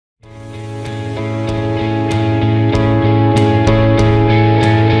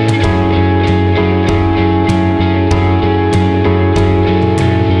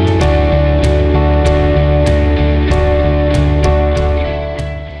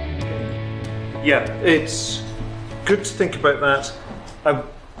Yeah, it's good to think about that.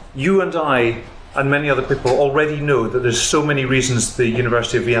 You and I and many other people already know that there's so many reasons the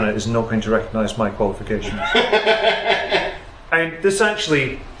University of Vienna is not going to recognise my qualifications. And this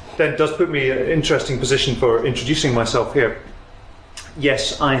actually then does put me in an interesting position for introducing myself here.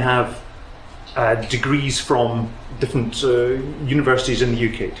 Yes, I have degrees from different universities in the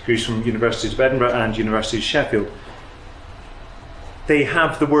UK, degrees from universities of Edinburgh and University of Sheffield. They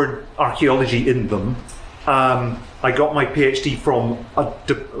have the word archaeology in them. I got my PhD from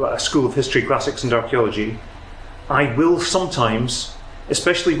a School of History, Classics and Archaeology. I will sometimes,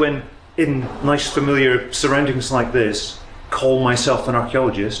 especially when in nice familiar surroundings like this, call myself an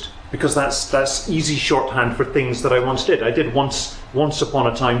archaeologist, because that's easy shorthand for things that I once did. I did once upon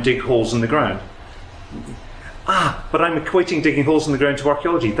a time dig holes in the ground. But I'm equating digging holes in the ground to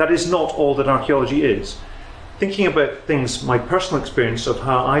archaeology. That is not all that archaeology is. Thinking about things, my personal experience of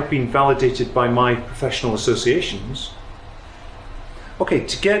how I've been validated by my professional associations. Okay,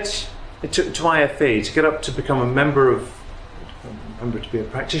 to get to IFA, to get up to become a member of, to be a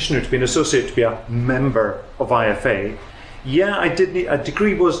practitioner, to be an associate, to be a member of IFA, yeah, I did need, a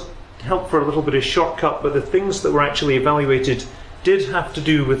degree was help for a little bit of shortcut, but the things that were actually evaluated did have to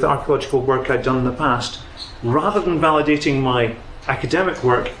do with archaeological work I'd done in the past. Rather than validating my academic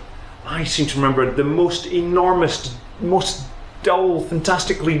work, I seem to remember the most enormous, most dull,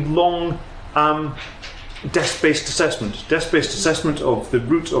 fantastically long desk-based assessment. Desk-based assessment of the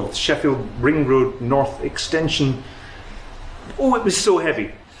route of the Sheffield Ring Road North extension. Oh, it was so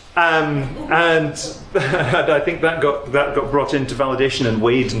heavy. And I think that got brought into validation and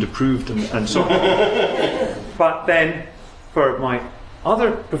weighed and approved and so on. But then, for my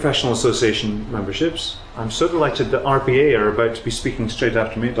other professional association memberships, I'm so delighted that RPA are about to be speaking straight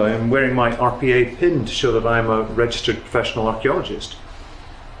after me. I am wearing my RPA pin to show that I am a registered professional archaeologist.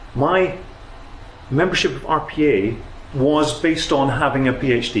 My membership of RPA was based on having a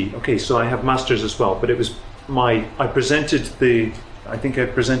PhD. Okay, so I have masters as well, but it was I presented the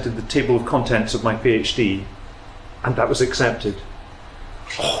table of contents of my PhD, and that was accepted.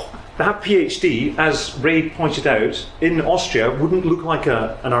 That PhD, as Ray pointed out, in Austria wouldn't look like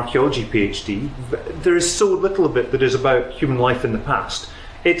an archaeology PhD. There is so little of it that is about human life in the past.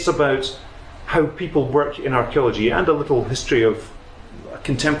 It's about how people work in archaeology and a little history of a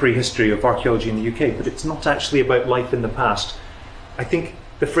contemporary history of archaeology in the UK, but it's not actually about life in the past. I think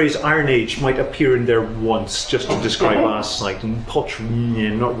the phrase Iron Age might appear in there once just to describe our site, and pottery,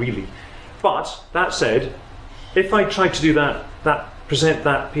 not really. But that said, if I tried to do present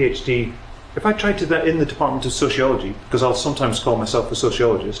that PhD, if I tried to do that in the Department of Sociology, because I'll sometimes call myself a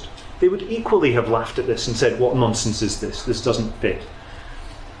sociologist, they would equally have laughed at this and said, what nonsense is this? This doesn't fit.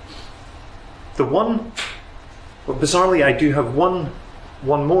 Bizarrely, I do have one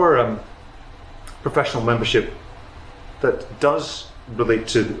more professional membership that does relate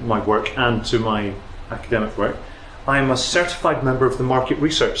to my work and to my academic work. I am a certified member of the Market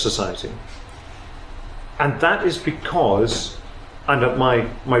Research Society. And that is because, and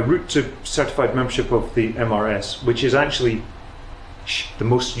my route to certified membership of the MRS, which is actually the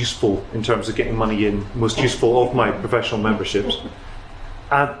most useful in terms of getting money in, most useful of my professional memberships.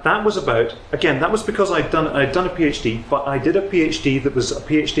 That was about, again, that was because I'd done a PhD, but I did a PhD that was a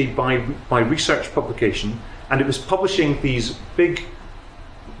PhD by research publication, and it was publishing these big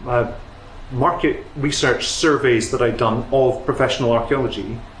market research surveys that I'd done of professional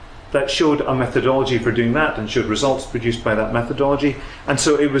archaeology that showed a methodology for doing that and showed results produced by that methodology. And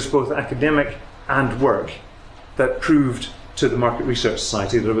so it was both academic and work that proved to the Market Research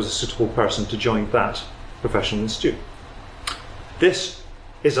Society that I was a suitable person to join that professional institute. This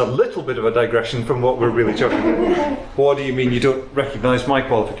is a little bit of a digression from what we're really talking about. What do you mean you don't recognise my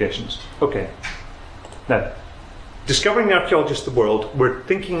qualifications? Okay. Now, discovering the archaeologists of the world, we're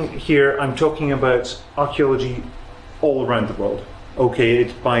thinking here, I'm talking about archaeology all around the world. Okay,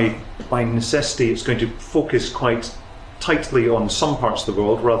 by necessity it's going to focus quite tightly on some parts of the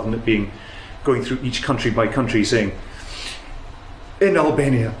world rather than it going through each country by country saying, in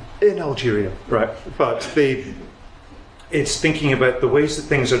Albania, in Algeria, right? But it's thinking about the ways that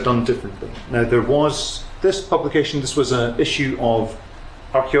things are done differently. Now there was this publication, this was an issue of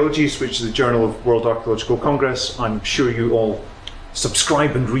Archaeologies, which is the Journal of World Archaeological Congress. I'm sure you all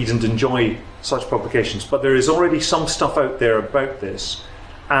subscribe and read and enjoy such publications, but there is already some stuff out there about this,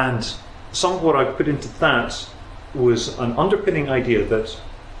 and some of what I've put into that was an underpinning idea that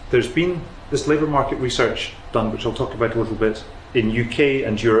there's been this labour market research done, which I'll talk about a little bit, in UK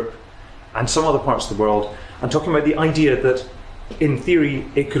and Europe and some other parts of the world, and talking about the idea that in theory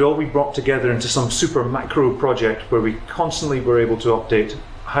it could all be brought together into some super macro project where we constantly were able to update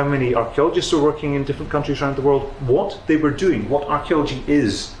how many archaeologists are working in different countries around the world, what they were doing, what archaeology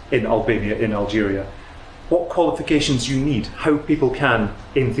is in Albania, in Algeria, what qualifications you need, how people can,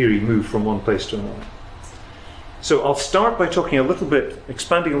 in theory, move from one place to another. So I'll start by talking a little bit,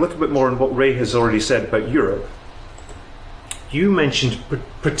 expanding a little bit more on what Ray has already said about Europe. You mentioned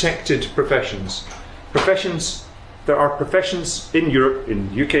protected professions. There are professions in Europe,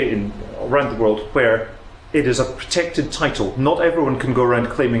 in the UK, around the world, where it is a protected title. Not everyone can go around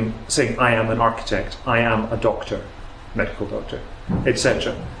saying, I am an architect, I am a doctor, medical doctor,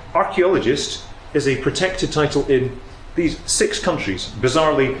 etc. Archaeologist is a protected title in these 6 countries,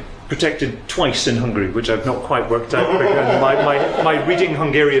 bizarrely protected twice in Hungary, which I've not quite worked out. My reading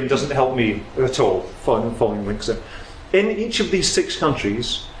Hungarian doesn't help me at all, following links in. In each of these 6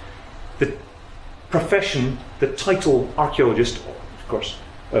 countries, the profession, the title archaeologist, of course,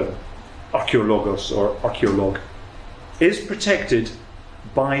 archaeologos or archaeolog, is protected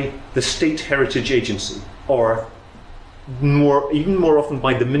by the State Heritage Agency, or even more often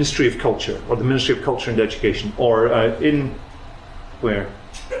by the Ministry of Culture, or the Ministry of Culture and Education, or in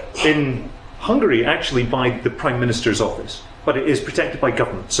Hungary, actually, by the Prime Minister's office. But it is protected by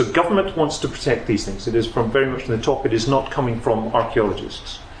government. So government wants to protect these things. It is very much from the top. It is not coming from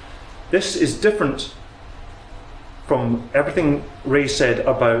archaeologists. This is different from everything Ray said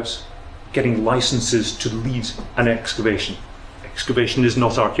about getting licenses to lead an excavation. Excavation is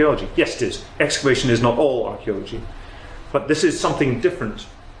not archaeology. Yes, it is. Excavation is not all archaeology. But this is something different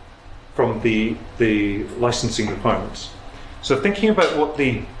from the licensing requirements. So thinking about what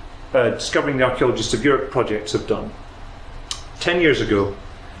the Discovering the Archaeologists of Europe projects have done. 10 years ago,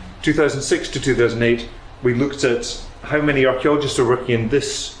 2006 to 2008, we looked at how many archaeologists are working in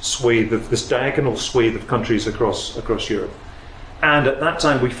this diagonal swathe of countries across Europe. And at that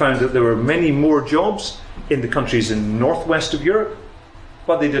time, we found that there were many more jobs in the countries in the northwest of Europe,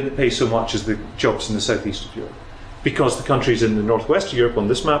 but they didn't pay so much as the jobs in the southeast of Europe, because the countries in the northwest of Europe on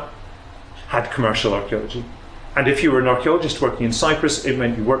this map had commercial archaeology. And if you were an archaeologist working in Cyprus, it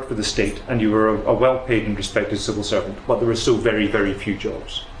meant you worked for the state and you were a well-paid and respected civil servant. But there were so very, very few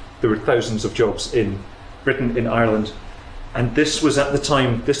jobs. There were thousands of jobs in Britain, in Ireland. And this was at the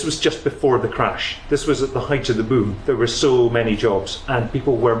time, this was just before the crash. This was at the height of the boom. There were so many jobs and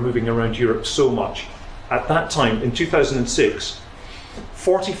people were moving around Europe so much. At that time, in 2006,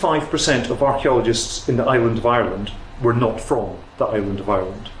 45% of archaeologists in the island of Ireland were not from the island of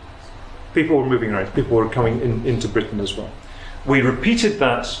Ireland. People were moving around, people were coming into Britain as well. We repeated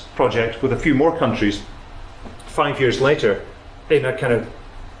that project with a few more countries 5 years later in a kind of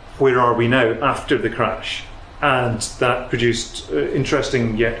where are we now after the crash. And that produced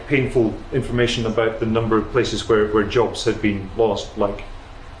interesting yet painful information about the number of places where jobs had been lost, like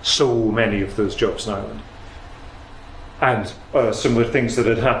so many of those jobs in Ireland. And similar things that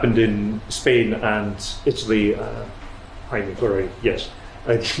had happened in Spain and Italy. Yes.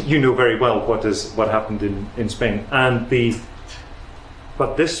 You know very well what happened in Spain,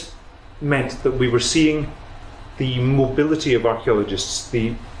 but this meant that we were seeing the mobility of archaeologists,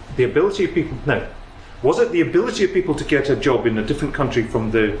 the ability of people. Now, was it the ability of people to get a job in a different country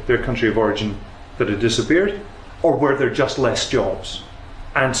from their country of origin that had disappeared, or were there just less jobs,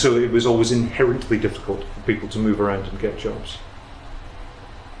 and so it was always inherently difficult for people to move around and get jobs?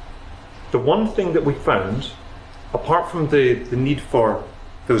 The one thing that we found, apart from the need for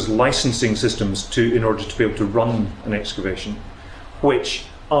those licensing systems in order to be able to run an excavation, which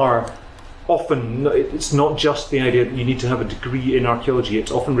are often, it's not just the idea that you need to have a degree in archaeology,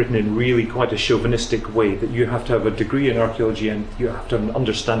 it's often written in really quite a chauvinistic way, that you have to have a degree in archaeology and you have to have an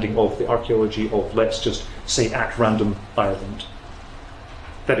understanding of the archaeology of, let's just say, at random Ireland.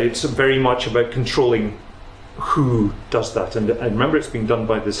 That it's very much about controlling who does that. And remember, it's being done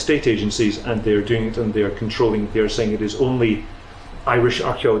by the state agencies, and they're doing it and they're controlling, they're saying it is only Irish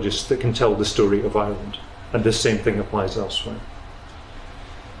archaeologists that can tell the story of Ireland. And this same thing applies elsewhere.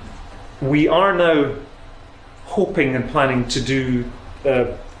 We are now hoping and planning to do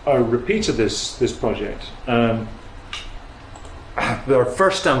a repeat of this project. Our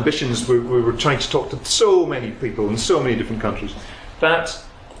first ambitions, we were trying to talk to so many people in so many different countries. That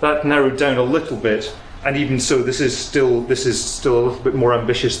narrowed down a little bit, and even so, this is still a little bit more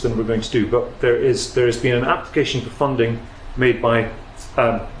ambitious than we're going to do. But there has been an application for funding made by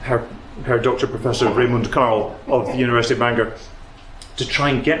Herr Dr. Professor Raymond Karl of the University of Bangor to try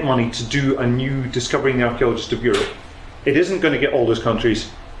and get money to do a new Discovering the Archaeologist of Europe. It isn't going to get all those countries.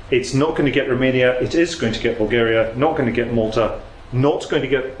 It's not going to get Romania. It is going to get Bulgaria, not going to get Malta, not going to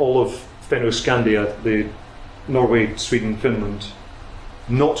get all of Fennoscandia, the Norway, Sweden, Finland,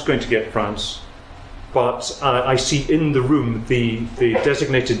 not going to get France, but I see in the room the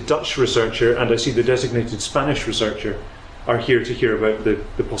designated Dutch researcher and I see the designated Spanish researcher are here to hear about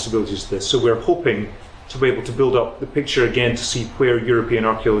the possibilities of this. So we're hoping to be able to build up the picture again to see where European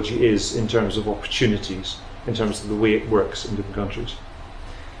archaeology is in terms of opportunities, in terms of the way it works in different countries.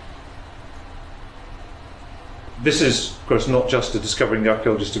 This is, of course, not just a Discovering the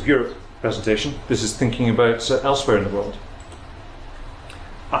Archaeologist of Europe presentation. This is thinking about elsewhere in the world.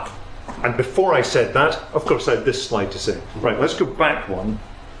 And before I said that, of course, I had this slide to say. Right, let's go back one.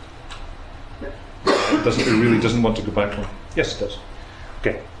 It really doesn't want to go back one. Yes, it does.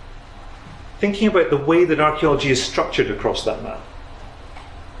 Okay. Thinking about the way that archaeology is structured across that map.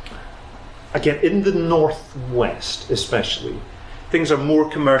 Again, in the northwest especially, things are more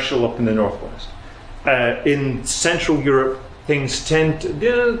commercial up in the northwest. In Central Europe, things tend to,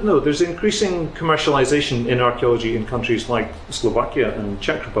 there's increasing commercialization in archaeology in countries like Slovakia and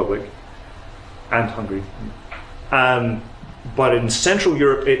Czech Republic and Hungary. But in Central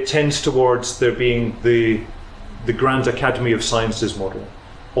Europe, it tends towards there being the Grand Academy of Sciences model,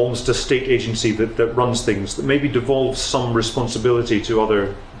 almost a state agency that runs things, that maybe devolves some responsibility to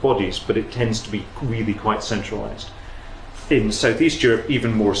other bodies, but it tends to be really quite centralized. In Southeast Europe,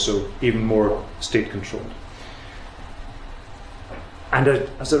 even more so, even more state-controlled. And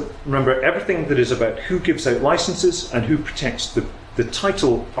as I remember, everything that is about who gives out licenses and who protects the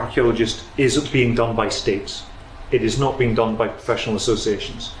title archaeologist is being done by states. It is not being done by professional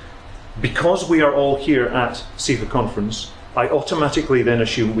associations. Because we are all here at CIFA conference, I automatically then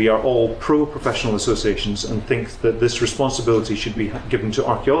assume we are all pro-professional associations and think that this responsibility should be given to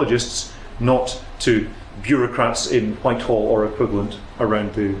archaeologists, not to bureaucrats in Whitehall or equivalent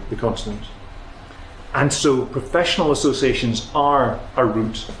around the continent. And so professional associations are a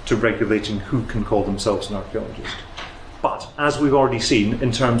route to regulating who can call themselves an archaeologist. But as we've already seen,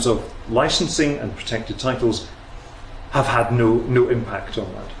 in terms of licensing and protected titles, have had no impact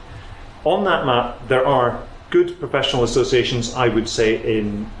on that. On that map, there are good professional associations, I would say,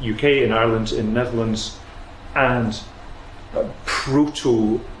 in UK, in Ireland, in Netherlands, and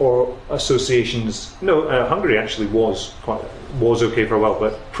proto or associations. No, Hungary actually was okay for a while,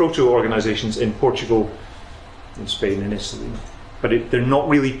 but proto organizations in Portugal, in Spain, and Italy. But they're not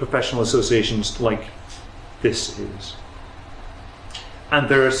really professional associations like this is. And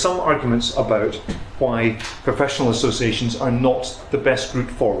there are some arguments about why professional associations are not the best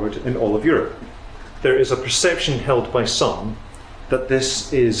route forward in all of Europe. There is a perception held by some that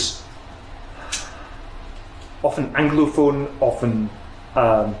this is often Anglophone, often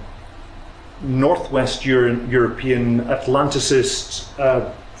Northwest European, Atlanticist,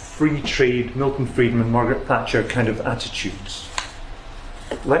 free trade, Milton Friedman, Margaret Thatcher kind of attitudes.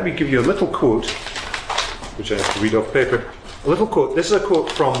 Let me give you a little quote, which I have to read off paper. A little quote. This is a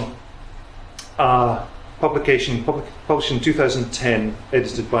quote from a publication published in 2010,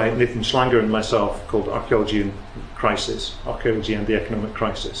 edited by Nathan Schlanger and myself, called Archaeology and Crisis, Archaeology and the Economic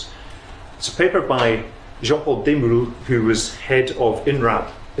Crisis. It's a paper by Jean-Paul Demerul, who was head of INRAP,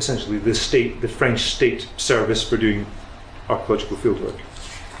 essentially the French state service for doing archaeological fieldwork.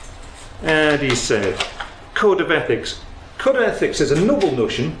 And he said, Code of Ethics. Code of Ethics is a noble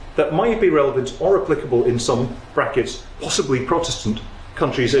notion that might be relevant or applicable in some, brackets, possibly Protestant,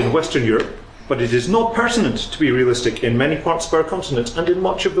 countries in Western Europe, but it is not pertinent to be realistic in many parts of our continent and in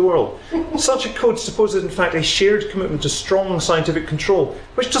much of the world. Such a code supposes, in fact, a shared commitment to strong scientific control,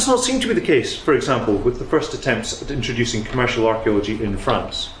 which does not seem to be the case, for example, with the first attempts at introducing commercial archaeology in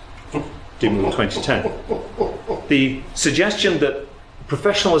France, Demul 2010. The suggestion that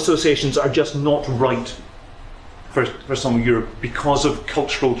professional associations are just not right for some of Europe because of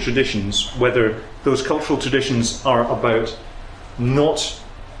cultural traditions, whether those cultural traditions are about not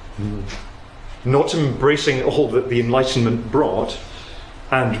embracing all that the Enlightenment brought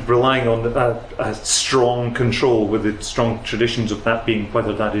and relying on a strong control with the strong traditions of that being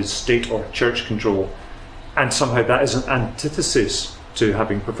whether that is state or church control, and somehow that is an antithesis to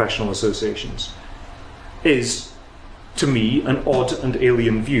having professional associations, is to me an odd and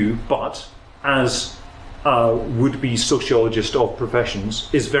alien view, but as a would-be sociologist of professions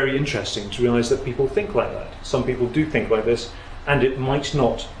is very interesting to realise that people think like that. Some people do think like this, and it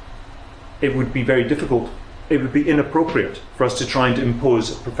would be very difficult, it would be inappropriate for us to try and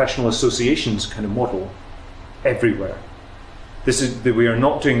impose a professional associations kind of model everywhere. We are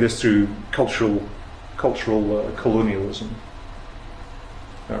not doing this through cultural colonialism.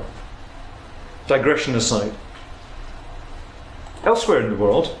 No. Digression aside. Elsewhere in the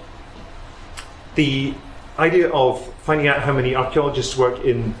world, the idea of finding out how many archaeologists work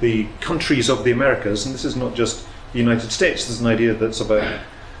in the countries of the Americas, and this is not just the United States, there's an idea that's about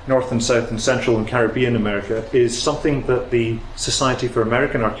North and South and Central and Caribbean America is something that the Society for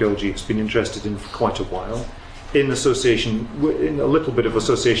American Archaeology has been interested in for quite a while, in association, in a little bit of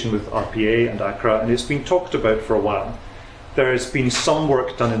association with RPA and ACRA, and it's been talked about for a while. There has been some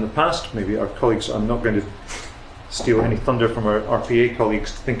work done in the past, maybe our colleagues, I'm not going to steal any thunder from our RPA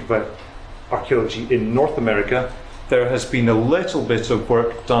colleagues to think about archaeology in North America. There has been a little bit of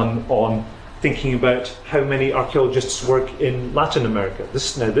work done on thinking about how many archaeologists work in Latin America.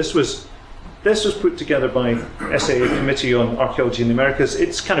 This was put together by SAA Committee on Archaeology in the Americas.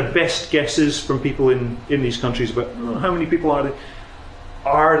 It's kind of best guesses from people in these countries about how many people are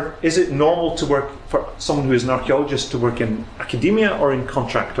there. Is it normal to work for someone who is an archaeologist to work in academia or in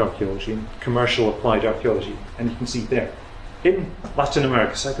contract archaeology, in commercial applied archaeology? And you can see there, in Latin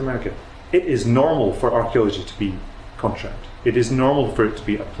America, South America, it is normal for archaeology to be contract. It is normal for it to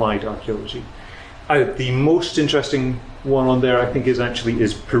be applied archaeology. The most interesting one on there, I think,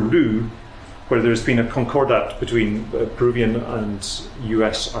 is Peru, where there's been a concordat between Peruvian and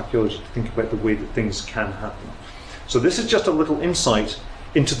US archaeology to think about the way that things can happen. So this is just a little insight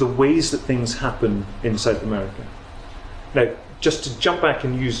into the ways that things happen in South America. Now, just to jump back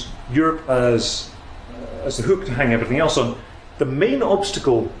and use Europe as the hook to hang everything else on, the main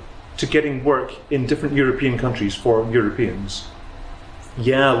obstacle to getting work in different European countries for Europeans,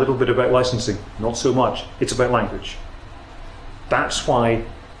 yeah, a little bit about licensing, not so much, it's about language. That's why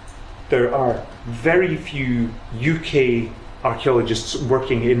there are very few UK archaeologists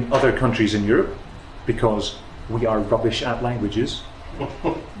working in other countries in Europe, because we are rubbish at languages.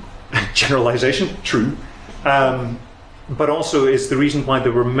 Generalization, true. But also is the reason why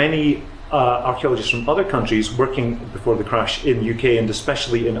there were many archaeologists from other countries working before the crash in UK and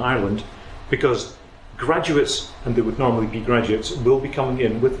especially in Ireland, because graduates, and they would normally be graduates, will be coming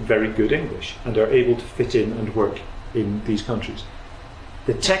in with very good English and are able to fit in and work in these countries.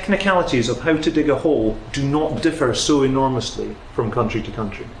 The technicalities of how to dig a hole do not differ so enormously from country to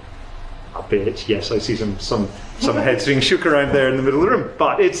country. A bit, yes, I see some heads being shook around there in the middle of the room,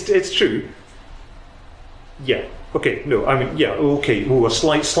 but it's true. Yeah, okay, no, I mean, yeah, okay,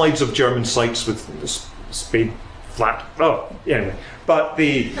 slides of German sites with spade flat, anyway, but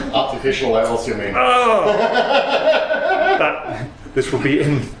the... Artificial levels, you mean? This will be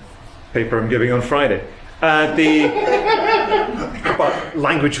in paper I'm giving on Friday. But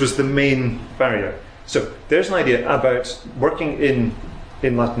language was the main barrier. So there's an idea about working in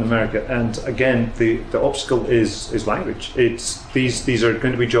Latin America, and again, the obstacle is language. These are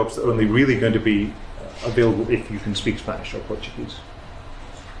going to be jobs that are only really going to be available if you can speak Spanish or Portuguese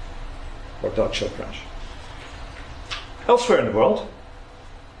or Dutch or French. Elsewhere in the world,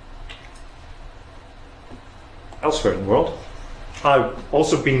 I've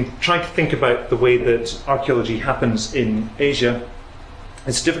also been trying to think about the way that archaeology happens in Asia.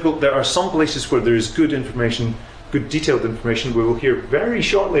 It's difficult. There are some places where there is good information, good detailed information. We will hear very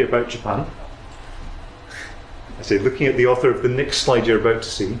shortly about Japan. I say, looking at the author of the next slide you're about to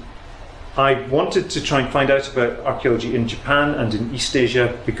see, I wanted to try and find out about archaeology in Japan and in East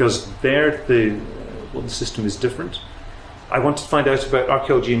Asia, because there the system is different. I wanted to find out about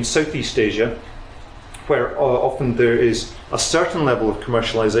archaeology in Southeast Asia, where often there is a certain level of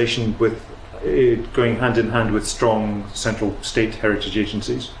commercialization with going hand in hand with strong central state heritage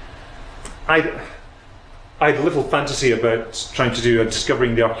agencies. I had a little fantasy about trying to do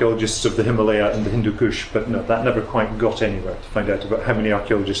discovering the archaeologists of the Himalaya and the Hindu Kush, but no, that never quite got anywhere. To find out about how many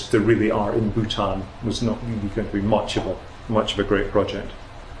archaeologists there really are in Bhutan was not really going to be much of a great project.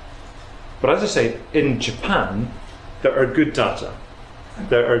 But as I say, in Japan, there are good data.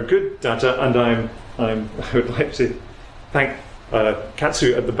 And I would like to thank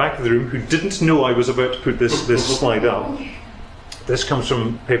Katsu at the back of the room, who didn't know I was about to put this slide up. This comes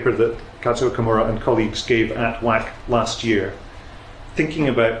from a paper that Katsuo Kamura and colleagues gave at WAC last year, thinking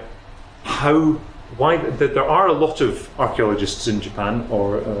about why there are a lot of archaeologists in Japan,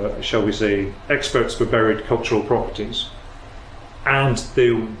 or shall we say, experts for buried cultural properties, and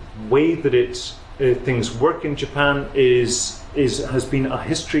the way that things work in Japan has been a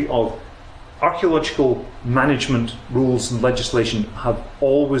history of archaeological management rules and legislation have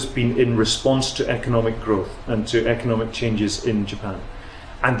always been in response to economic growth and to economic changes in Japan.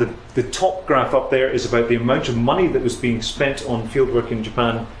 And the top graph up there is about the amount of money that was being spent on fieldwork in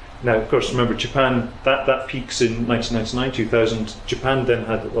Japan. Now, of course, remember Japan, that peaks in 1999, 2000. Japan then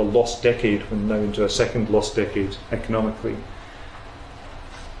had a lost decade, we're now into a second lost decade economically.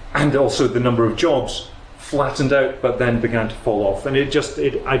 And also the number of jobs flattened out, but then began to fall off. And it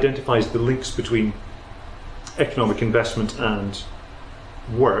identifies the links between economic investment and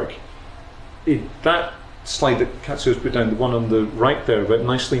work. That slide that Katsuo's put down, the one on the right there, about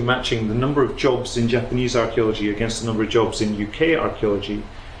nicely matching the number of jobs in Japanese archaeology against the number of jobs in UK archaeology,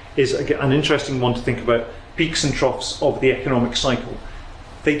 is an interesting one to think about. Peaks and troughs of the economic cycle.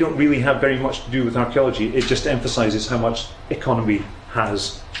 They don't really have very much to do with archaeology. It just emphasises how much economy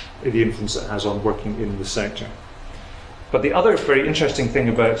has, the influence it has on working in the sector. But the other very interesting thing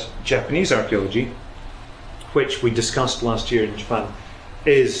about Japanese archaeology, which we discussed last year in Japan,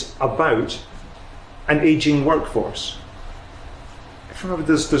 is about an ageing workforce. If you remember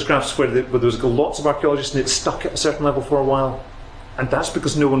those graphs where there was lots of archaeologists and it stuck at a certain level for a while, and that's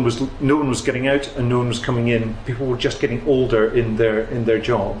because no one was getting out and no one was coming in. People were just getting older in their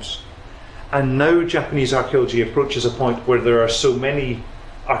jobs. And now Japanese archaeology approaches a point where there are so many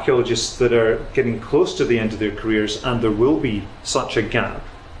archaeologists that are getting close to the end of their careers, and there will be such a gap.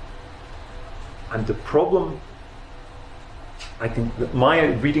 And the problem, I think that my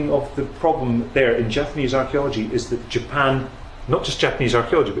reading of the problem there in Japanese archaeology is that Japan, not just Japanese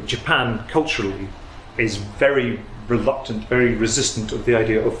archaeology, but Japan culturally, is very reluctant, very resistant of the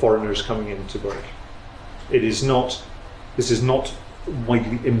idea of foreigners coming in to work. This is not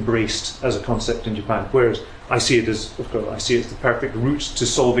widely embraced as a concept in Japan, whereas I see it as the perfect route to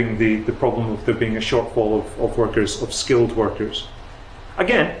solving the problem of there being a shortfall of workers, of skilled workers.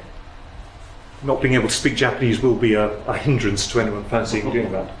 Again, not being able to speak Japanese will be a hindrance to anyone fancying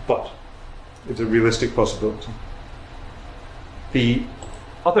doing that, but it's a realistic possibility. The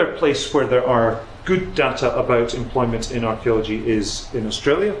other place where there are good data about employment in archaeology is in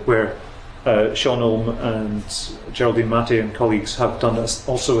Australia, where Sean Ulm and Geraldine Matte and colleagues have done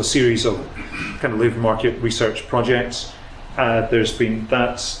also a series of kind of labour market research projects. There's been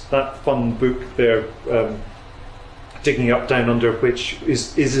that fun book there, Digging Up Down Under, which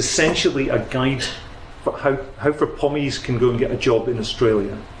is essentially a guide for how for Pommies can go and get a job in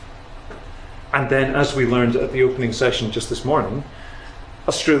Australia. And then, as we learned at the opening session just this morning,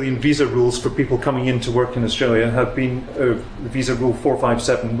 Australian visa rules for people coming in to work in Australia have been Visa Rule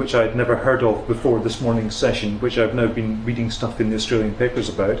 457, which I'd never heard of before this morning's session, which I've now been reading stuff in the Australian papers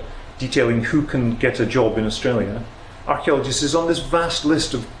about, detailing who can get a job in Australia. Archaeologists is on this vast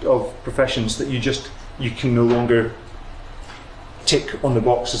list of professions that you can no longer tick on the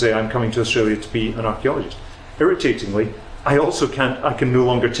box to say, I'm coming to Australia to be an archaeologist. Irritatingly, I can no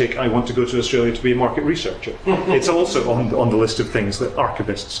longer tick, I want to go to Australia to be a market researcher. It's also on the list of things that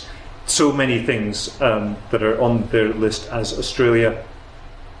archivists, so many things that are on their list, as Australia,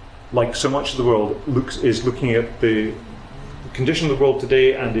 like so much of the world, is looking at the condition of the world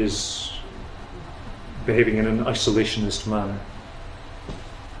today and is behaving in an isolationist manner.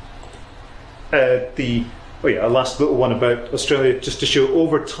 A last little one about Australia, just to show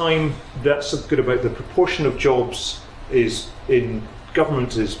over time, that's good about the proportion of jobs in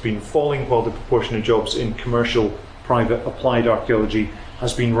government has been falling, while the proportion of jobs in commercial, private, applied archaeology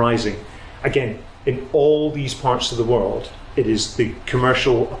has been rising. Again, in all these parts of the world, it is the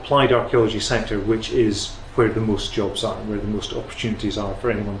commercial, applied archaeology sector which is where the most jobs are, where the most opportunities are for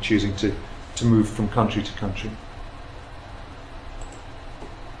anyone choosing to move from country to country.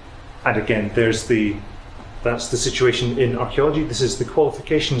 And again, that's the situation in archaeology. This is the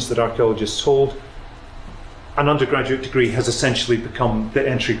qualifications that archaeologists hold. An undergraduate degree has essentially become the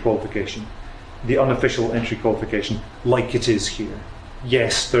entry qualification, the unofficial entry qualification, like it is here.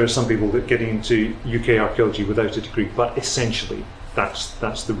 Yes, there are some people that get into UK archaeology without a degree, but essentially that's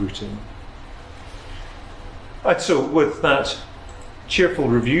the route in. Right, so with that cheerful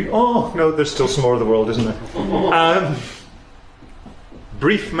review, oh no, there's still some more of the world, isn't there?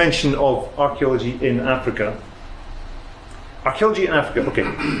 Brief mention of archaeology in Africa. Archaeology in Africa, okay.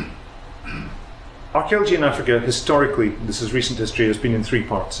 Archaeology in Africa, historically, this is recent history, has been in three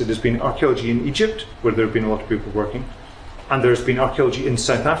parts. It has been archaeology in Egypt, where there have been a lot of people working, and there's been archaeology in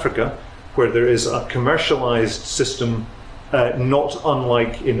South Africa, where there is a commercialised system, not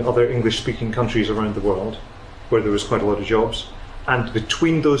unlike in other English-speaking countries around the world, where there was quite a lot of jobs. And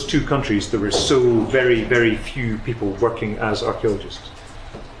between those two countries, there were so very, very few people working as archaeologists.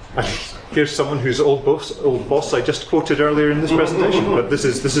 And here's someone whose old boss I just quoted earlier in this presentation, but this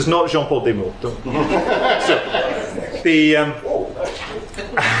is not Jean-Paul Desmots. So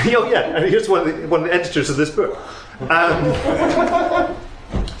and here's one of the editors of this book.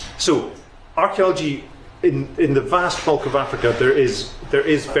 So archaeology in the vast bulk of Africa, there is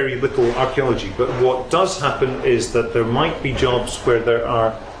very little archaeology. But what does happen is that there might be jobs where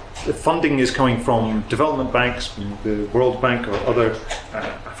the funding is coming from development banks, the World Bank or other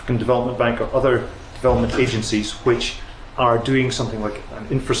African Development Bank or other development agencies, which are doing something like an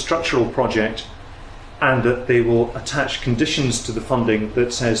infrastructural project and that they will attach conditions to the funding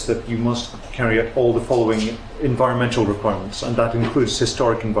that says that you must carry out all the following environmental requirements, and that includes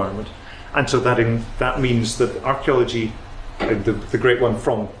historic environment. And so that means that archaeology, the great one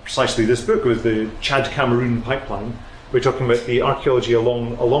from precisely this book was the Chad-Cameroon pipeline. We're talking about the archaeology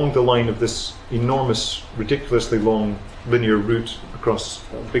along the line of this enormous, ridiculously long linear route across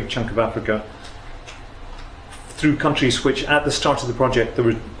a big chunk of Africa, through countries which at the start of the project there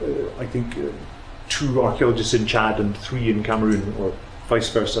were, I think, 2 archaeologists in Chad and 3 in Cameroon, or vice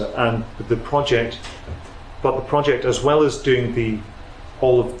versa. And the project, as well as doing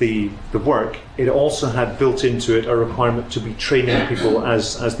all of the work, it also had built into it a requirement to be training people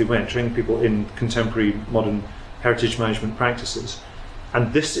as they went, training people in contemporary modern heritage management practices.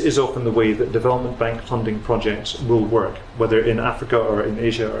 And this is often the way that development bank funding projects will work, whether in Africa or in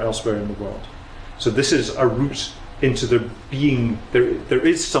Asia or elsewhere in the world. So this is a route into there being, there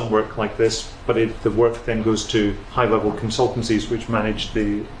is some work like this, but the work then goes to high-level consultancies which manage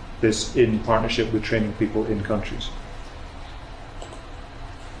this in partnership with training people in countries.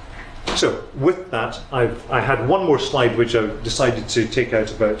 So with that, I had one more slide which I decided to take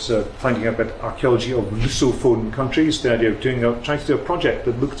out about finding out about archaeology of Lusophone countries, the idea of trying to do a project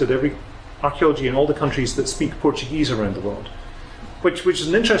that looked at every archaeology in all the countries that speak Portuguese around the world. Which is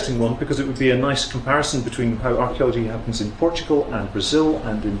an interesting one, because it would be a nice comparison between how archaeology happens in Portugal and Brazil,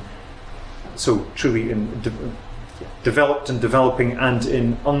 and so truly in developed and developing, and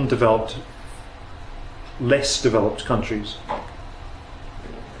in undeveloped, less developed countries,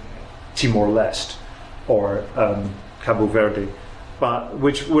 Timor-Leste or Cabo Verde, but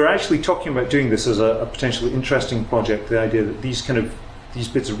which we're actually talking about doing this as a potentially interesting project. The idea that these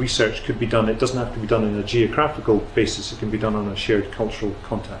bits of research could be done, it doesn't have to be done on a geographical basis, it can be done on a shared cultural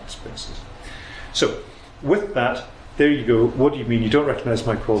contacts basis. So, with that, there you go. What do you mean you don't recognise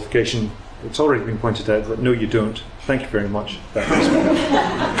my qualification? It's already been pointed out that no, you don't. Thank you very much.